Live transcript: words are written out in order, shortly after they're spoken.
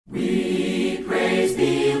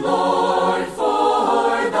Lord,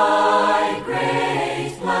 for thy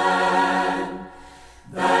great plan,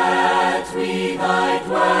 that we thy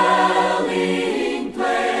dwelling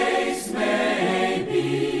place may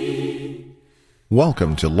be.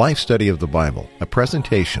 Welcome to Life Study of the Bible, a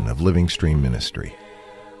presentation of Living Stream Ministry.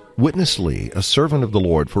 Witness Lee, a servant of the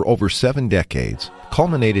Lord for over 7 decades,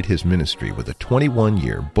 culminated his ministry with a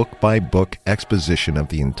 21-year book-by-book exposition of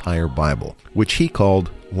the entire Bible, which he called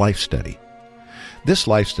Life Study. This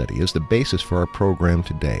Life Study is the basis for our program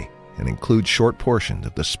today and includes short portions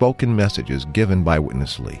of the spoken messages given by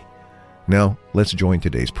Witness Lee. Now, let's join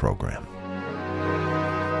today's program.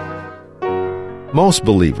 Most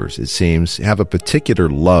believers, it seems, have a particular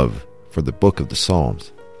love for the book of the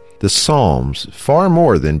Psalms. The Psalms, far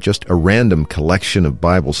more than just a random collection of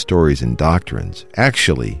Bible stories and doctrines,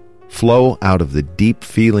 actually flow out of the deep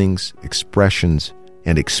feelings, expressions,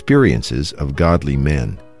 and experiences of godly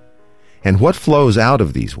men. And what flows out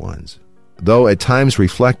of these ones, though at times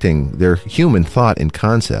reflecting their human thought and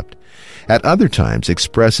concept, at other times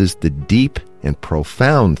expresses the deep and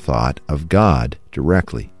profound thought of God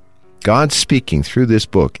directly. God speaking through this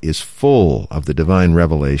book is full of the divine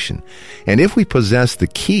revelation. And if we possess the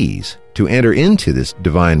keys to enter into this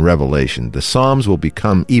divine revelation, the Psalms will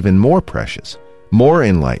become even more precious, more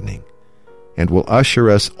enlightening, and will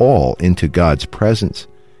usher us all into God's presence,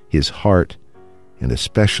 His heart, and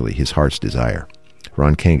especially His heart's desire.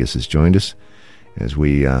 Ron Kangas has joined us as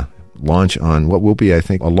we launch on what will be, I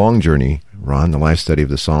think, a long journey. Ron, the life study of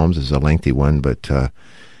the Psalms is a lengthy one, but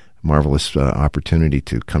marvelous opportunity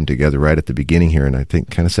to come together right at the beginning here, and I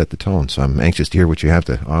think kind of set the tone. So I'm anxious to hear what you have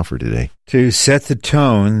to offer today. To set the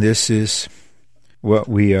tone, this is what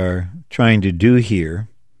we are trying to do here,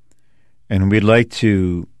 and we'd like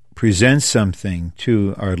to present something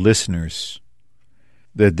to our listeners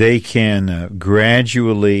that they can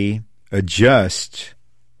gradually adjust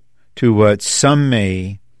to what some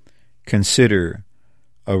may consider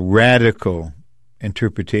a radical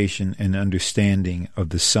interpretation and understanding of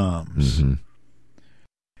the Psalms. Mm-hmm.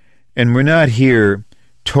 And we're not here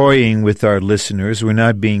toying with our listeners. We're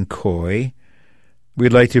not being coy.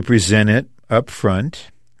 We'd like to present it up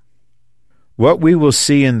front. What we will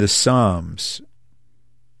see in the Psalms,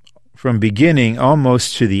 from beginning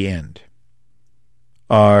almost to the end,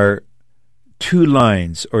 are 2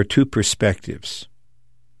 lines or 2 perspectives.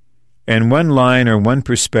 And one line or one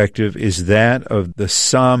perspective is that of the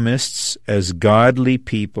psalmists as godly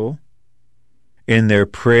people in their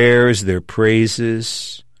prayers, their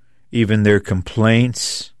praises, even their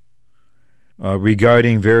complaints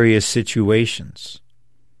regarding various situations.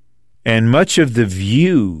 And much of the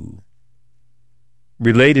view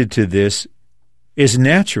related to this is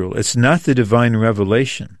natural. It's not the divine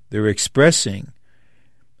revelation. They're expressing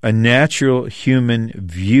a natural human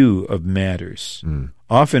view of matters,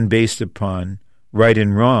 often based upon right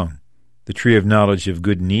and wrong, the tree of knowledge of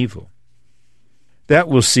good and evil. That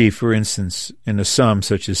we'll see, for instance, in a psalm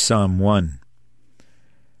such as Psalm 1.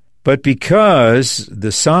 But because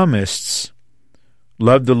the psalmists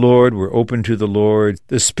loved the Lord, were open to the Lord,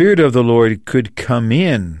 the Spirit of the Lord could come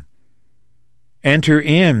in, enter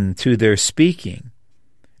into their speaking,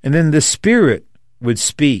 and then the Spirit would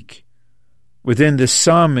speak within the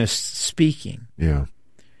psalmist speaking. Yeah.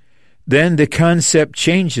 Then the concept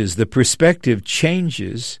changes, the perspective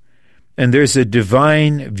changes, and there's a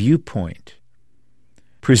divine viewpoint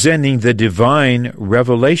presenting the divine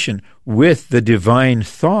revelation with the divine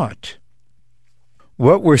thought.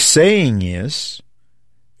 What we're saying is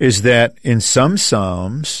that in some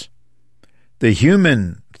psalms, the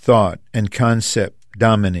human thought and concept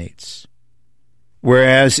dominates,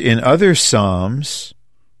 whereas in other psalms,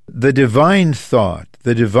 the divine thought,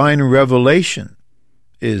 the divine revelation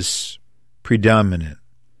is predominant.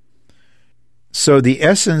 So the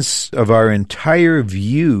essence of our entire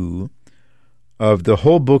view of the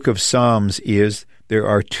whole book of Psalms is there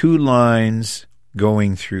are 2 lines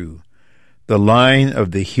going through. The line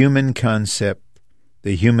of the human concept,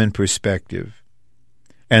 the human perspective,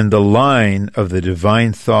 and the line of the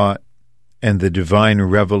divine thought and the divine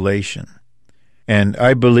revelation. And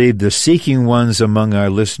I believe the seeking ones among our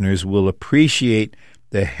listeners will appreciate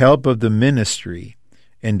the help of the ministry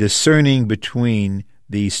in discerning between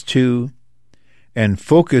these 2 and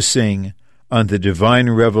focusing on the divine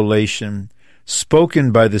revelation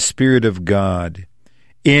spoken by the Spirit of God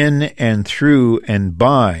in and through and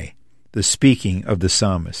by the speaking of the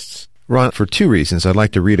psalmists. Ron, for 2 reasons, I'd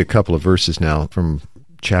like to read a couple of verses now from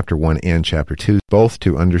chapter 1 and chapter 2, both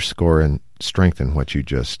to underscore and strengthen what you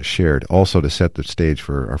just shared. Also, to set the stage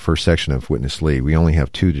for our first section of Witness Lee, we only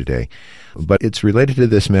have 2 today, but it's related to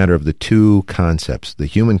this matter of the 2 concepts, the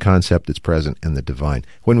human concept that's present and the divine.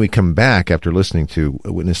 When we come back after listening to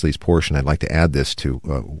Witness Lee's portion, I'd like to add this to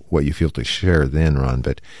what you feel to share then, Ron,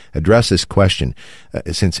 but address this question.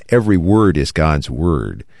 Since every word is God's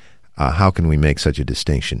word, how can we make such a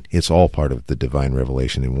distinction? It's all part of the divine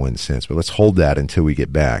revelation in one sense, but let's hold that until we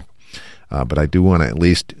get back. But I do want to at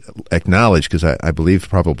least acknowledge, because I believe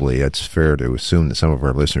probably it's fair to assume that some of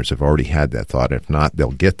our listeners have already had that thought. If not,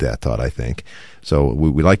 they'll get that thought, I think. So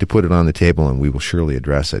we like to put it on the table, and we will surely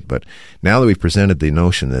address it. But now that we've presented the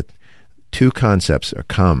notion that 2 concepts are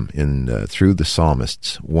come in through the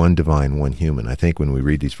psalmists, one divine, one human, I think when we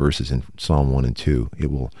read these verses in Psalm 1 and 2, it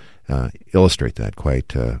will illustrate that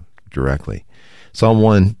quite directly. Psalm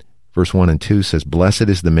 1, verse 1 and 2 says, "Blessed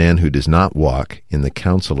is the man who does not walk in the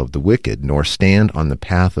counsel of the wicked, nor stand on the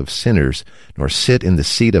path of sinners, nor sit in the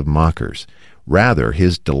seat of mockers. Rather,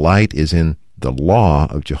 his delight is in the law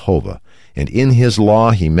of Jehovah, and in his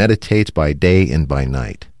law he meditates by day and by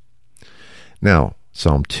night." Now,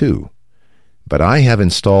 Psalm 2, "But I have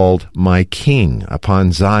installed my king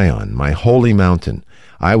upon Zion, my holy mountain.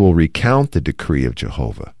 I will recount the decree of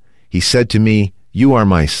Jehovah. He said to me, 'You are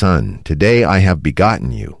my son. Today I have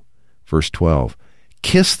begotten you.'" Verse 12,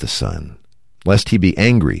 "Kiss the Son, lest he be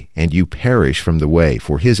angry, and you perish from the way,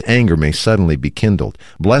 for his anger may suddenly be kindled.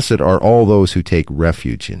 Blessed are all those who take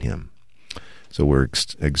refuge in him." So we're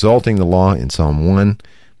exalting the law in Psalm 1,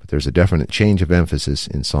 but there's a definite change of emphasis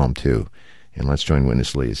in Psalm 2. And let's join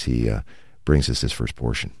Witness Lee as he brings us this first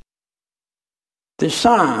portion. The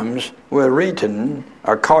Psalms were written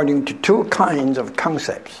according to 2 kinds of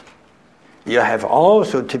concepts. You have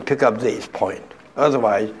also to pick up this point.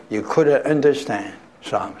 Otherwise, you couldn't understand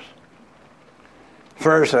Psalms.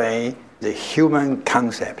 Firstly, the human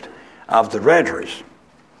concept of the writers,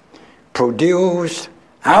 produced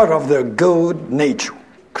out of their good nature,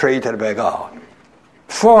 created by God,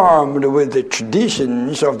 formed with the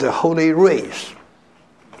traditions of the holy race.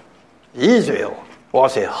 Israel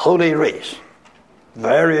was a holy race,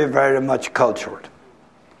 very, very much cultured.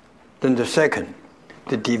 Then the second,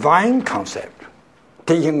 the divine concept,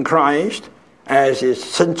 taking Christ as his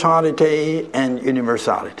centrality and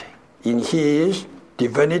universality. In his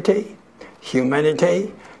divinity,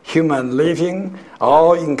 humanity, human living,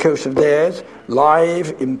 all inclusive death,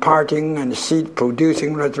 life imparting and seed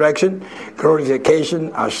producing resurrection,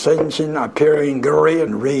 glorification, ascension, appearing in glory,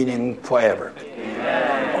 and reigning forever.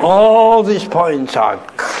 Amen. All these points are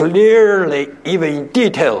clearly, even in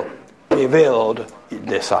detail, revealed in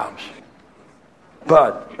the Psalms.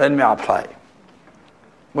 But let me apply.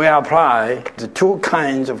 We apply the 2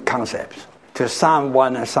 kinds of concepts to Psalm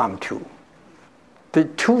 1 and Psalm 2. The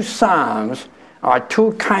 2 Psalms are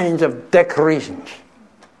 2 kinds of declarations.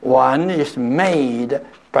 One is made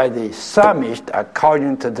by the psalmist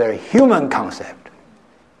according to their human concept,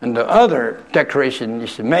 and the other declaration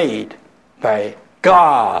is made by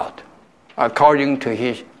God according to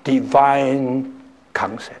his divine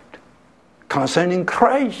concept, concerning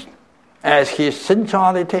Christ as his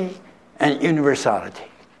centrality and universality.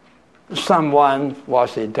 Psalm 1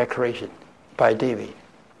 was a declaration by David.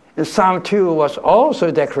 And Psalm 2 was also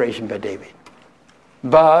a declaration by David.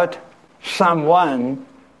 But Psalm 1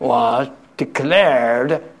 was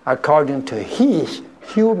declared according to his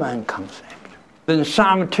human concept. Then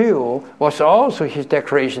Psalm 2 was also his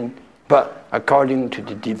declaration, but according to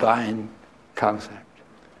the divine concept.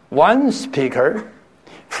 One speaker,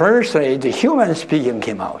 firstly, the human speaking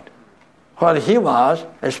came out. While he was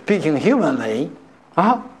speaking humanly,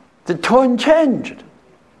 the tone changed.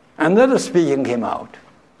 Another speaking came out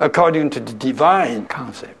according to the divine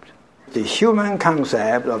concept. The human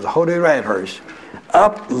concept of the holy writers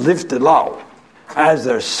uplift the law as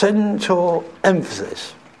their central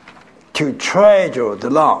emphasis to treasure the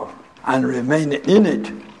law and remain in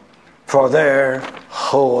it for their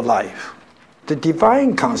whole life. The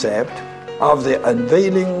divine concept of the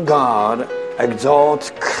unveiling God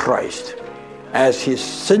exalts Christ as his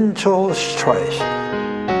central stress.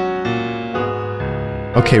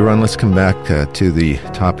 Okay, Ron, let's come back to the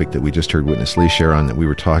topic that we just heard Witness Lee share on that we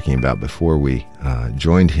were talking about before we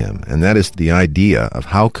joined him, and that is the idea of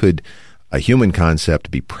how could a human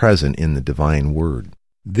concept be present in the divine word.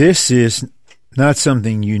 This is not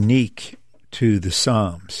something unique to the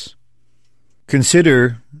Psalms.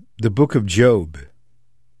 Consider the book of Job.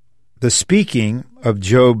 The speaking of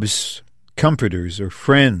Job's comforters or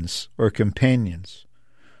friends or companions.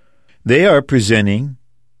 They are presenting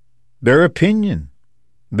their opinion.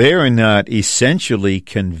 They are not essentially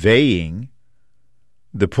conveying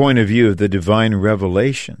the point of view of the divine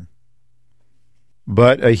revelation.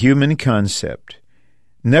 but a human concept.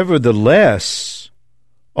 Nevertheless,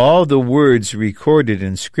 all the words recorded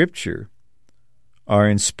in Scripture are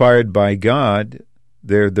inspired by God.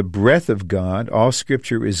 They're the breath of God. All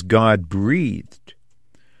Scripture is God-breathed.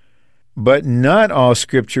 But not all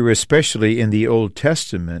Scripture, especially in the Old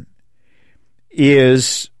Testament,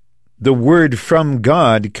 is the word from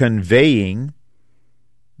God conveying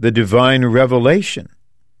the divine revelation.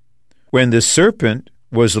 When the serpent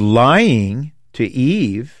was lying to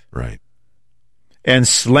Eve, Right. and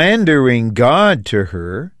slandering God to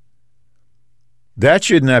her, that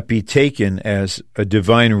should not be taken as a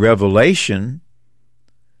divine revelation,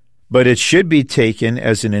 but it should be taken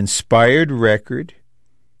as an inspired record,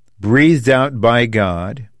 breathed out by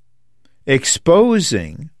God,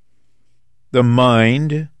 exposing the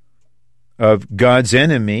mind of God's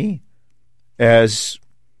enemy as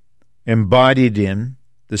embodied in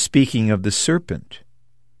the speaking of the serpent.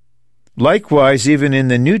 Likewise, even in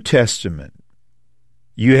the New Testament,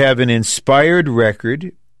 you have an inspired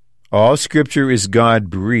record. All Scripture is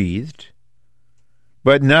God-breathed,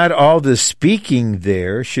 but not all the speaking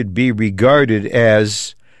there should be regarded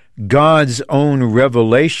as God's own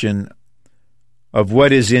revelation of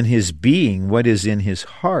what is in his being, what is in his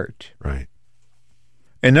heart. Right.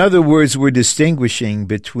 In other words, we're distinguishing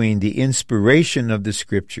between the inspiration of the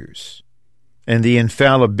Scriptures and the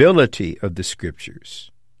infallibility of the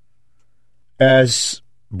Scriptures as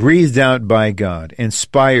breathed out by God,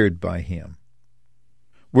 inspired by him.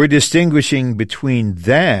 We're distinguishing between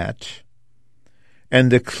that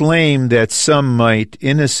and the claim that some might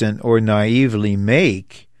innocent or naively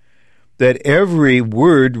make that every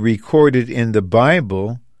word recorded in the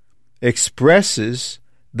Bible expresses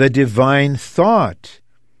the divine thought.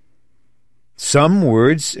 Some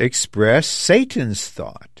words express Satan's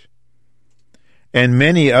thought, and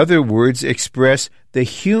many other words express the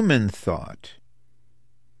human thought.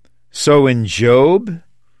 So in Job,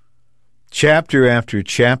 chapter after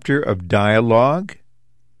chapter of dialogue,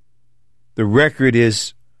 the record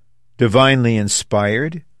is divinely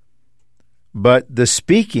inspired, but the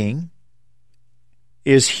speaking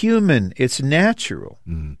is human, it's natural.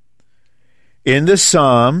 Mm-hmm. In the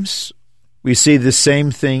Psalms, we see the same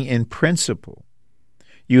thing in principle.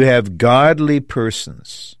 You have godly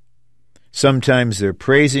persons. Sometimes they're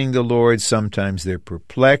praising the Lord, sometimes they're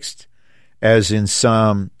perplexed, as in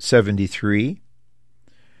Psalm 73.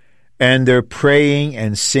 And they're praying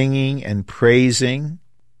and singing and praising,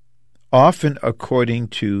 often according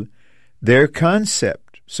to their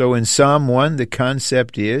concept. So in Psalm 1, the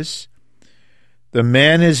concept is, the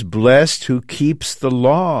man is blessed who keeps the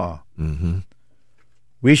law. Mm-hmm.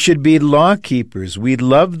 We should be law keepers. We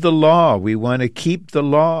love the law. We want to keep the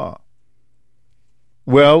law.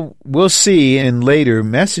 Well, we'll see in later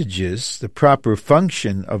messages the proper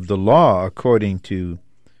function of the law according to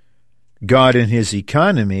God and his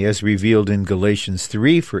economy, as revealed in Galatians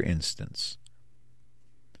 3, for instance.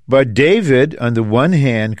 But David, on the one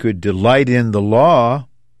hand, could delight in the law,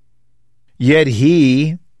 yet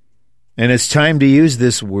he, and it's time to use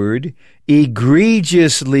this word,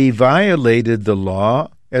 egregiously violated the law,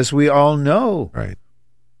 as we all know, Right.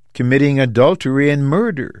 committing adultery and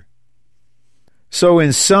murder. So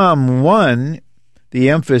in Psalm 1, the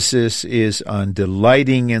emphasis is on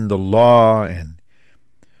delighting in the law, and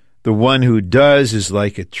the one who does is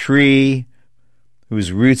like a tree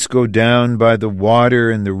whose roots go down by the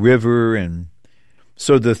water and the river, and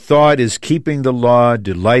so the thought is keeping the law,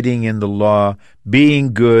 delighting in the law,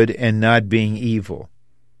 being good and not being evil.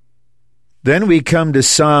 Then we come to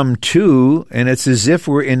Psalm 2, and it's as if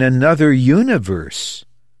we're in another universe.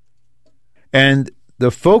 And the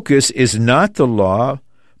focus is not the law,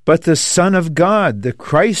 but the Son of God, the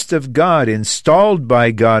Christ of God, installed by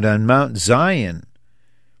God on Mount Zion.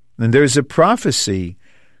 And there's a prophecy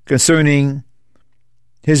concerning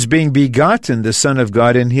his being begotten, the Son of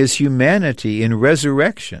God, in his humanity, in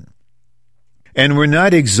resurrection. And we're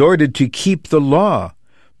not exhorted to keep the law,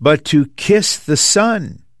 but to kiss the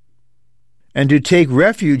Son and to take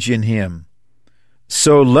refuge in him.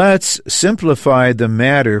 So let's simplify the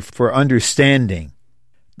matter for understanding.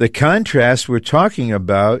 The contrast we're talking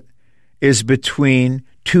about is between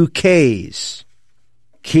two Ks,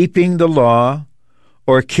 keeping the law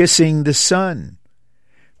or kissing the Son.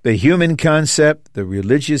 The human concept, the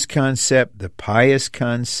religious concept, the pious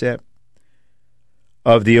concept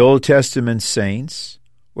of the Old Testament saints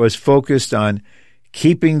was focused on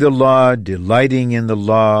keeping the law, delighting in the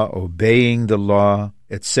law, obeying the law,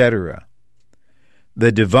 etc.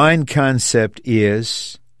 The divine concept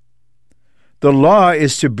is, the law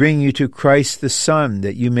is to bring you to Christ the Son,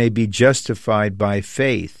 that you may be justified by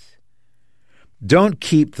faith. Don't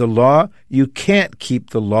keep the law. You can't keep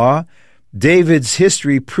the law. David's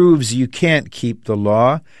history proves you can't keep the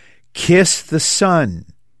law. Kiss the Son.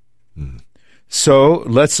 So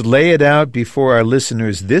let's lay it out before our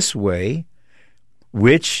listeners this way.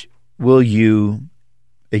 Which will you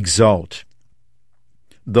exalt?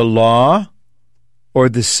 The law or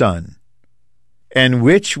the Son? And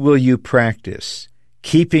which will you practice?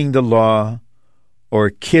 Keeping the law or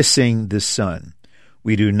kissing the Son?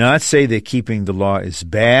 We do not say that keeping the law is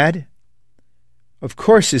bad. Of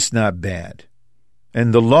course it's not bad.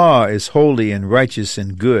 And the law is holy and righteous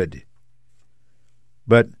and good.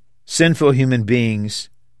 But sinful human beings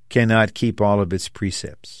cannot keep all of its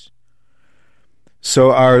precepts.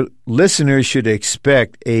 So our listeners should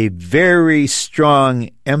expect a very strong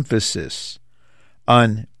emphasis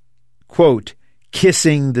on, quote,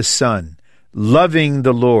 kissing the Son, loving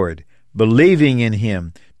the Lord, believing in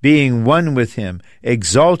Him, being one with Him,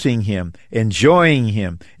 exalting Him, enjoying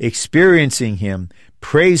Him, experiencing Him,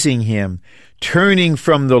 praising Him, turning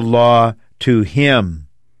from the law to Him.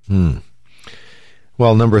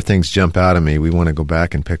 Well, a number of things jump out at me. We want to go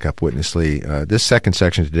back and pick up Witness Lee. This second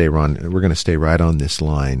section today, Ron, we're going to stay right on this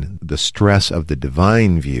line. The stress of the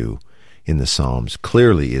divine view in the Psalms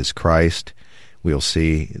clearly is Christ. We'll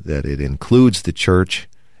see that it includes the church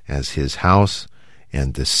as His house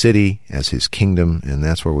and the city as His kingdom, and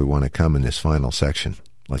that's where we want to come in this final section.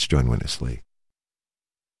 Let's join Witness Lee.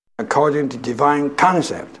 According to divine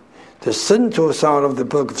concept, the central thought of the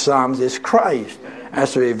book of Psalms is Christ,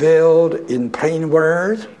 as revealed in plain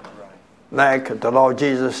words, like the Lord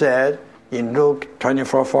Jesus said in Luke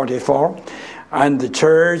 24:44, and the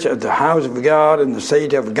church as the house of God and the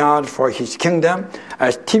city of God for His kingdom,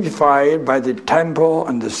 as typified by the temple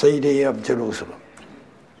and the city of Jerusalem.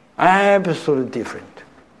 Absolutely different.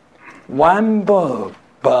 One book,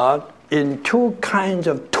 but in two kinds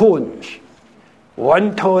of tones.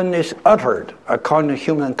 One tone is uttered according to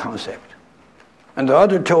human concept, and the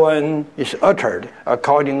other tone is uttered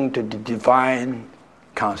according to the divine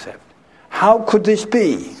concept. How could this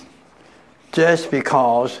be? Just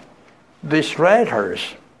because these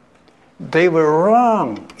writers, they were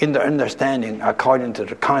wrong in their understanding according to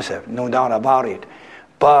the concept, no doubt about it,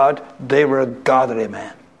 but they were godly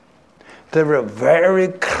men. They were very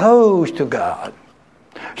close to God.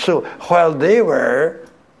 So while they were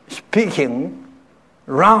speaking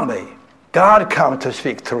wrongly, God came to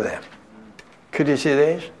speak through them. Could you see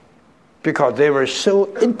this? Because they were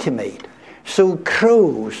so intimate, so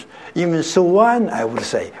close, even so one, I would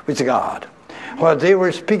say, with God. While they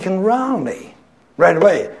were speaking wrongly, right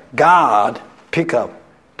away, God picked up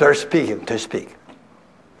their speaking to speak.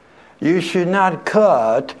 You should not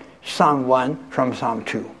cut Psalm 1 from Psalm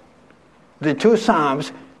 2. The two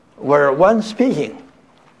Psalms were one speaking,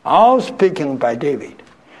 all speaking by David.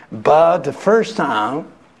 But the first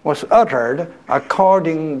Psalm was uttered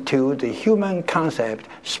according to the human concept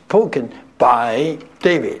spoken by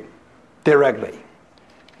David directly.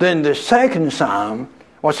 Then the second Psalm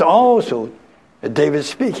was also David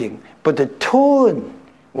speaking, but the tone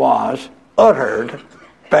was uttered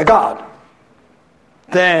by God.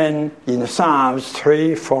 Then in Psalms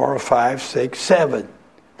 3, 4, 5, 6, 7,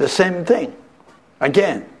 the same thing.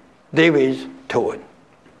 Again, David's tone.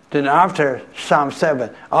 Then after Psalm 7,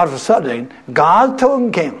 all of a sudden, God's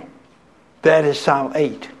tone came. That is Psalm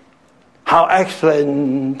 8. How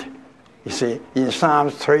excellent, you see, in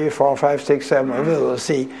Psalms 3, 4, 5, 6, 7, we will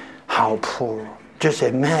see how poor, just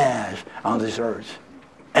a mess on this earth.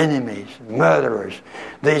 Enemies, murderers,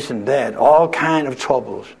 this and that, all kind of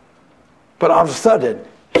troubles. But all of a sudden,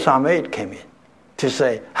 Psalm 8 came in to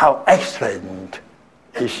say, how excellent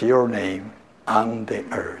is your name on the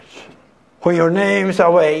earth. When your name is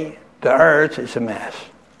away, the earth is a mess.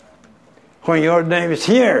 When your name is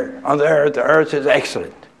here on the earth is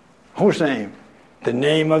excellent. Whose name? The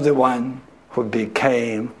name of the one who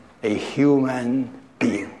became a human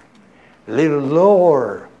being, a little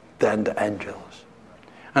lower than the angels.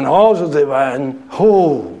 And also the one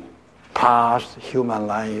who passed human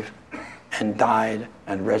life and died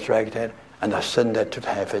and resurrected and ascended to the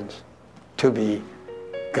heavens to be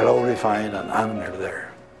glorified and honored there.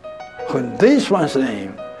 When this one's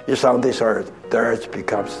name is on this earth, the earth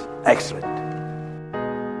becomes excellent.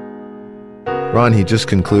 Ron, he just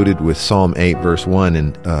concluded with Psalm 8, verse 1,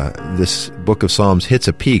 and this book of Psalms hits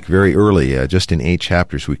a peak very early. Just in 8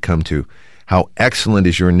 chapters, we come to how excellent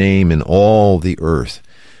is your name in all the earth.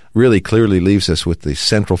 Really clearly leaves us with the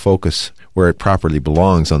central focus where it properly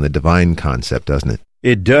belongs on the divine concept, doesn't it?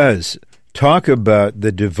 It does. Talk about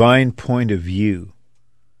the divine point of view.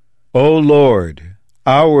 O Lord,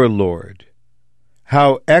 our Lord,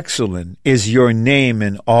 how excellent is your name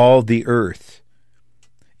in all the earth.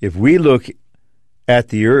 If we look at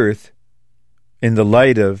the earth in the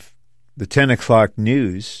light of the 10 o'clock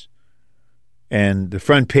news and the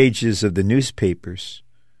front pages of the newspapers,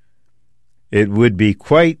 it would be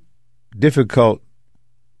quite difficult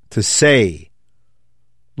to say,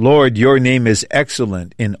 Lord, your name is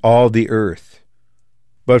excellent in all the earth.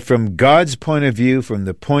 But from God's point of view, from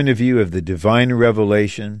the point of view of the divine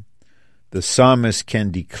revelation, the psalmist can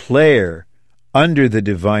declare under the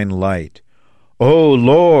divine light, O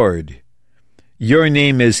Lord, your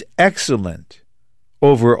name is excellent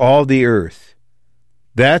over all the earth.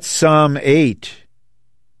 That's Psalm 8.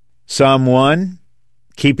 Psalm 1,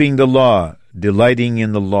 keeping the law, delighting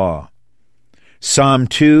in the law. Psalm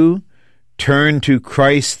 2, turn to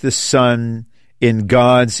Christ the Son in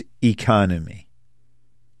God's economy.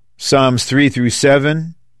 Psalms 3 through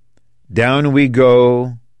 7, down we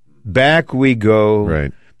go, back we go,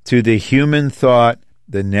 Right. to the human thought,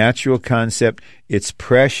 the natural concept. It's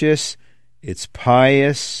precious, it's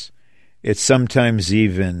pious, it's sometimes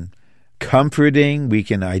even comforting. We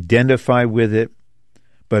can identify with it,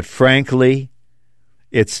 but frankly,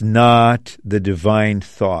 it's not the divine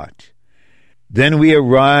thought. Then we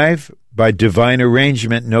arrive, by divine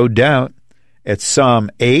arrangement, no doubt, at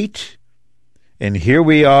Psalm 8, and here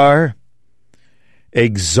we are,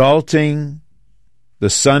 exalting the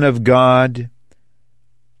Son of God,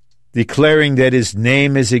 declaring that his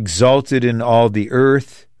name is exalted in all the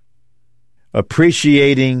earth,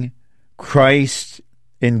 appreciating Christ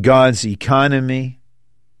in God's economy.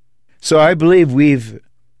 So I believe we've,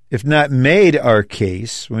 if not made our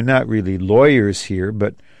case, we're not really lawyers here,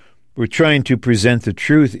 but we're trying to present the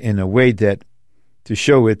truth in a way that to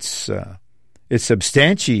show it's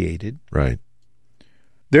substantiated. Right.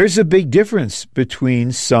 There's a big difference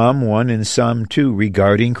between Psalm 1 and Psalm 2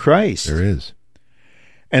 regarding Christ. There is.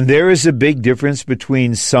 And there is a big difference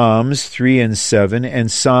between Psalms 3 and 7 and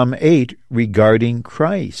Psalm 8 regarding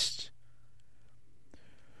Christ.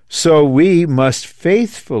 So we must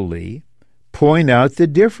faithfully point out the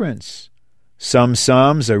difference. Some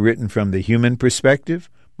Psalms are written from the human perspective,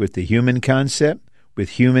 with the human concept,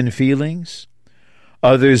 with human feelings.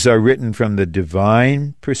 Others are written from the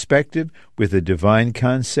divine perspective, with the divine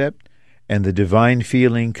concept and the divine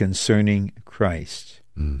feeling concerning Christ.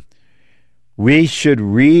 Mm. We should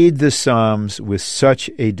read the Psalms with such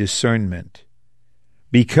a discernment,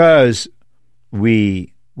 because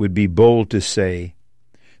we would be bold to say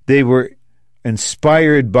they were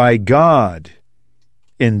inspired by God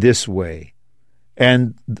in this way.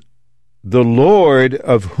 And the Lord,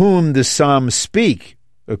 of whom the Psalms speak,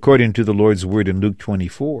 according to the Lord's word in Luke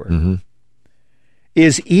 24,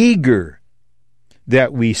 is eager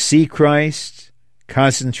that we see Christ,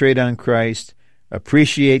 concentrate on Christ,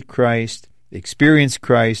 appreciate Christ, experience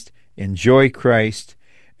Christ, enjoy Christ,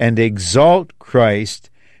 and exalt Christ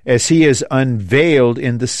as he is unveiled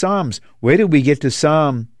in the Psalms. Where did we get to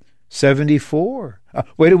Psalm 74?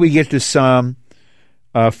 Where did we get to Psalm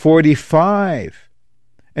 45?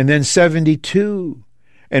 And then 72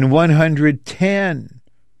 and 110.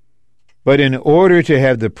 But in order to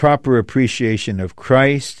have the proper appreciation of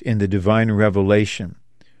Christ in the divine revelation,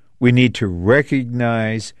 we need to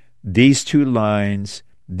recognize these two lines,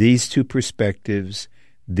 these two perspectives,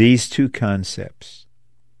 these two concepts.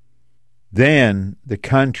 Then the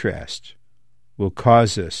contrast will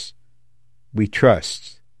cause us, we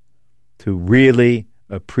trust, to really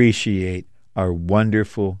appreciate our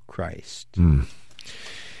wonderful Christ.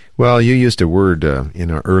 Well, you used a word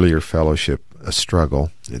in our earlier fellowship, a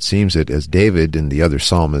struggle. It seems that as David and the other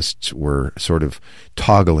psalmists were sort of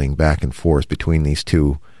toggling back and forth between these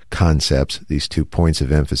two concepts, these 2 points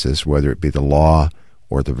of emphasis, whether it be the law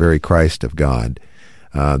or the very Christ of God,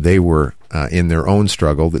 they were in their own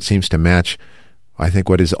struggle that seems to match, I think,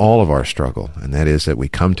 what is all of our struggle, and that is that we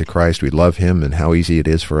come to Christ, we love him, and how easy it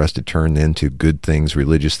is for us to turn then to good things,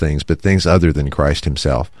 religious things, but things other than Christ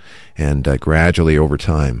himself. And gradually over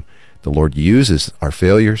time, the Lord uses our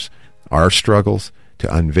failures, our struggles,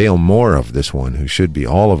 to unveil more of this one who should be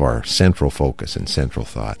all of our central focus and central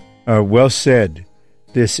thought. Well said.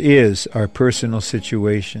 This is our personal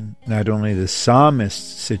situation, not only the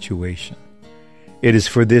psalmist's situation. It is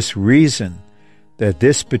for this reason that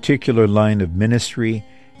this particular line of ministry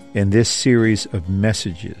and this series of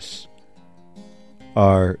messages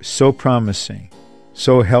are so promising,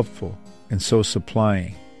 so helpful, and so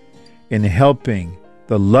supplying in helping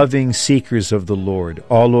the loving seekers of the Lord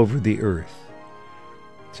all over the earth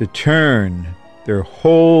to turn their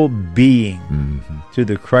whole being to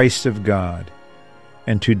the Christ of God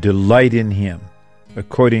and to delight in him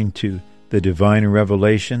according to the divine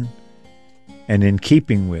revelation and in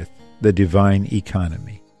keeping with the divine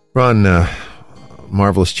economy. Ron,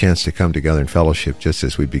 marvelous chance to come together in fellowship just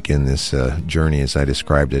as we begin this journey as I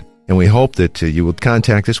described it. And we hope that you will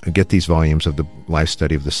contact us and get these volumes of the Life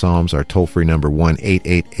Study of the Psalms. Our toll-free number,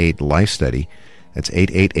 1-888-LIFE-STUDY. That's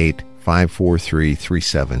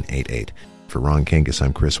 888-543-3788. For Ron Kingus,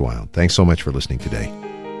 I'm Chris Wilde. Thanks so much for listening today.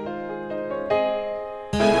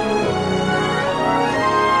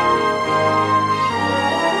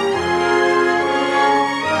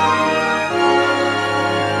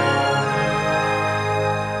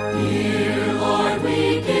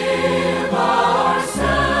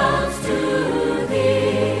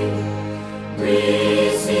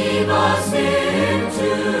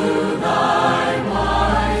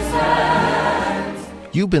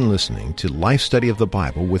 You've been listening to Life Study of the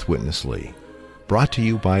Bible with Witness Lee, brought to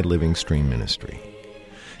you by Living Stream Ministry.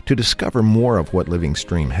 To discover more of what Living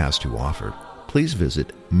Stream has to offer, please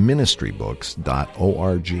visit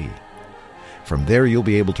ministrybooks.org. From there, you'll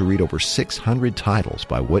be able to read over 600 titles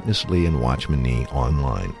by Witness Lee and Watchman Nee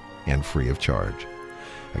online and free of charge.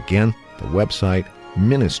 Again, the website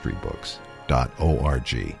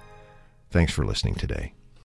ministrybooks.org. Thanks for listening today.